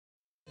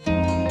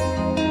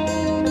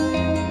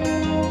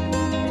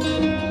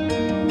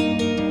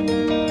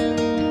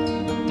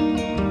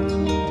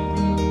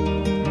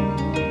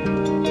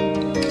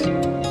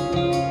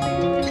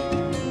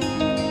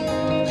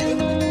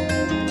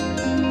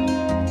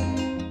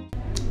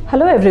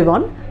Hello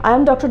everyone, I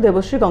am Dr.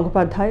 Debasree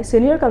Gangopadhyay,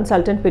 Senior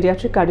Consultant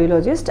Paediatric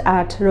Cardiologist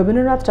at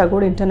RN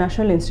Tagore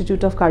International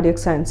Institute of Cardiac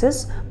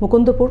Sciences,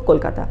 Mukundapur,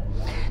 Kolkata.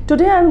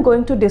 Today I am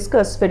going to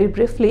discuss very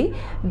briefly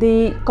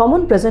the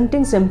common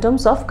presenting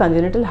symptoms of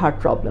congenital heart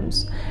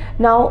problems.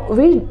 Now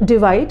we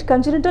divide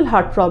congenital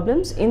heart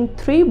problems in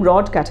three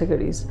broad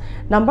categories.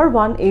 Number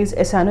one is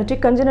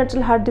cyanotic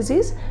congenital heart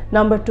disease,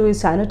 number two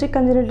is cyanotic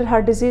congenital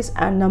heart disease,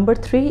 and number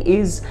three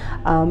is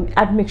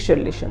admixture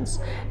lesions.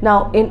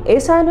 Now in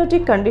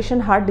cyanotic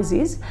heart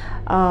disease, in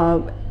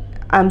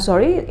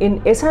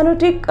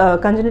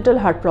cyanotic congenital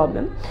heart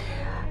problem,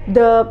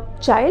 the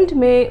child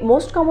may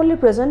most commonly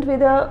present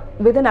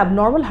with an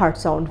abnormal heart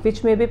sound,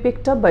 which may be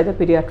picked up by the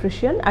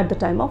pediatrician at the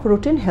time of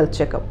routine health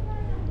checkup.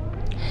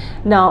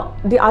 Now,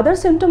 the other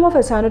symptom of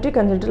cyanotic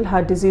congenital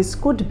heart disease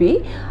could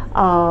be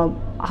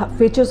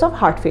features of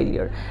heart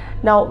failure.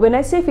 Now, when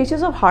I say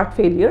features of heart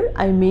failure,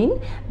 I mean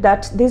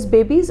that these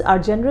babies are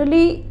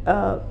generally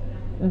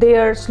they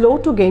are slow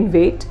to gain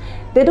weight,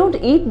 they don't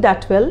eat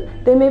that well,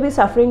 they may be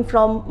suffering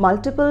from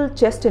multiple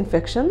chest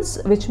infections,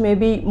 which may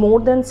be more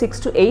than 6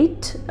 to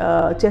 8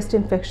 chest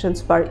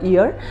infections per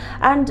year,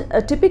 and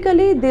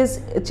typically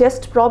these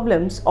chest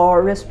problems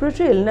or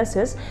respiratory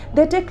illnesses,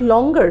 they take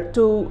longer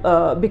to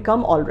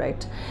become all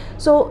right.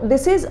 So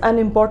this is an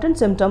important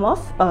symptom of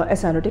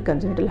cyanotic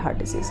congenital heart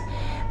disease.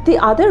 The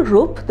other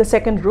group, the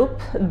second group,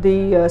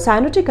 the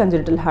cyanotic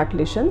congenital heart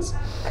lesions.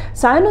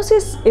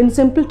 Cyanosis, in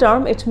simple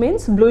term, it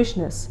means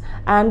bluishness,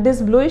 and this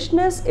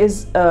bluishness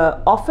is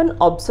often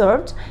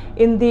observed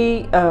in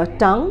the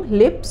tongue,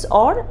 lips,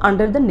 or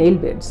under the nail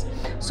beds.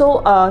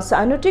 So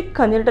cyanotic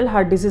congenital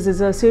heart disease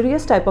is a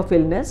serious type of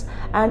illness,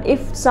 and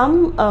if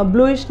some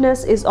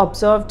bluishness is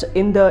observed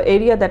in the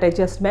area that I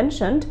just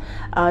mentioned,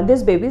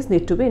 these babies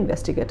need to be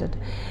investigated.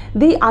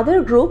 The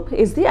other group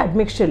is the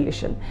admixture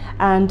lesion,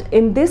 and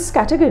in this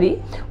category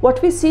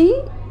what we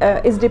see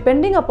is,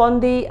 depending upon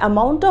the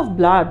amount of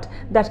blood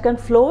that can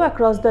flow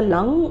across the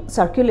lung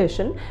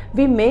circulation,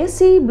 we may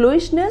see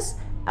bluishness,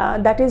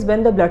 that is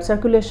when the blood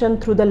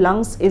circulation through the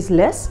lungs is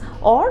less,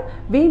 or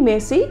we may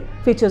see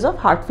features of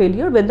heart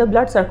failure when the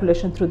blood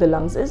circulation through the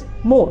lungs is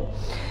more.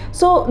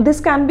 So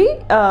this can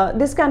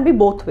be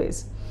both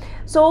ways.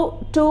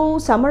 So to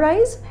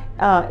summarize,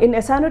 in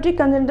cyanotic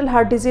congenital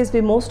heart disease,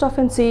 we most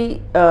often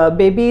see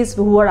babies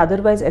who are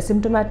otherwise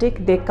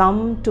asymptomatic. They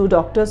come to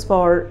doctors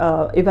for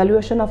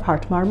evaluation of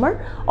heart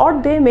murmur,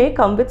 or they may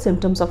come with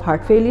symptoms of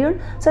heart failure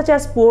such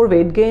as poor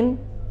weight gain,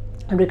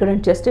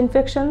 recurrent chest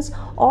infections,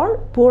 or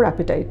poor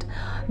appetite.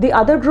 The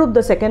other group,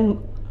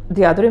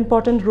 the other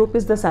important group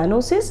is the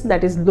cyanosis,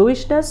 that is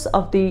bluishness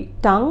of the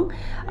tongue,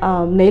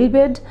 nail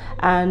bed,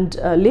 and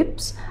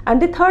lips,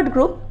 and the third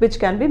group, which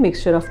can be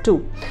mixture of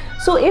two.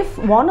 So if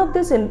one of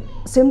these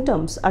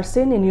symptoms are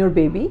seen in your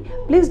baby,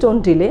 please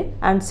don't delay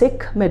and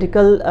seek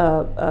medical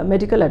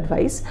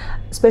advice.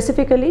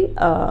 Specifically,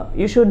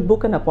 you should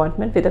book an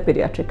appointment with a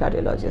pediatric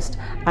cardiologist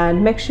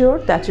and make sure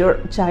that your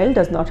child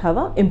does not have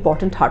an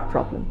important heart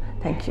problem.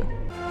 Thank you.